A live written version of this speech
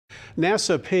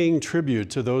NASA paying tribute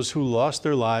to those who lost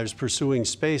their lives pursuing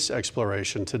space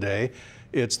exploration today.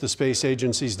 It's the Space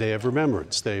Agency's Day of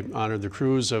Remembrance. They honored the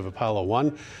crews of Apollo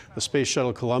 1, the Space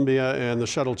Shuttle Columbia, and the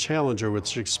Shuttle Challenger,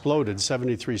 which exploded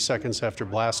 73 seconds after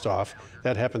blastoff.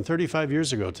 That happened 35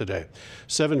 years ago today.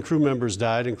 7 crew members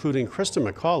died, including Krista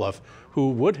McAuliffe,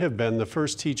 who would have been the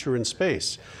first teacher in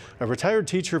space. A retired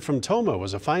teacher from Tomah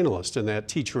was a finalist in that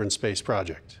Teacher in Space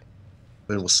project.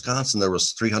 In Wisconsin, there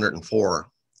was 304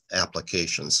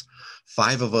 applications.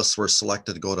 5 of us were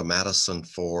selected to go to Madison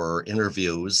for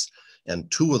interviews,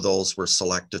 and 2 of those were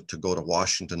selected to go to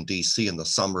Washington, D.C. in the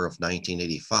summer of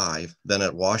 1985. Then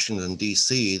at Washington,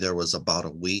 D.C., there was about a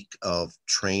week of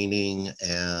training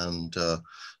and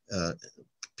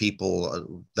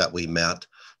people that we met.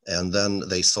 And then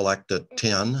they selected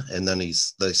 10, and then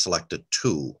they selected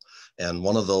 2. And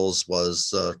one of those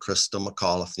was Krista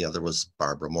McAuliffe, the other was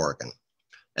Barbara Morgan.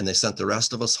 And they sent the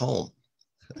rest of us home.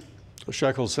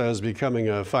 Shekel says becoming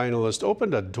a finalist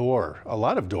opened a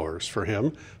lot of doors for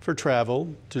him, for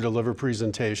travel, to deliver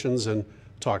presentations and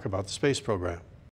talk about the space program.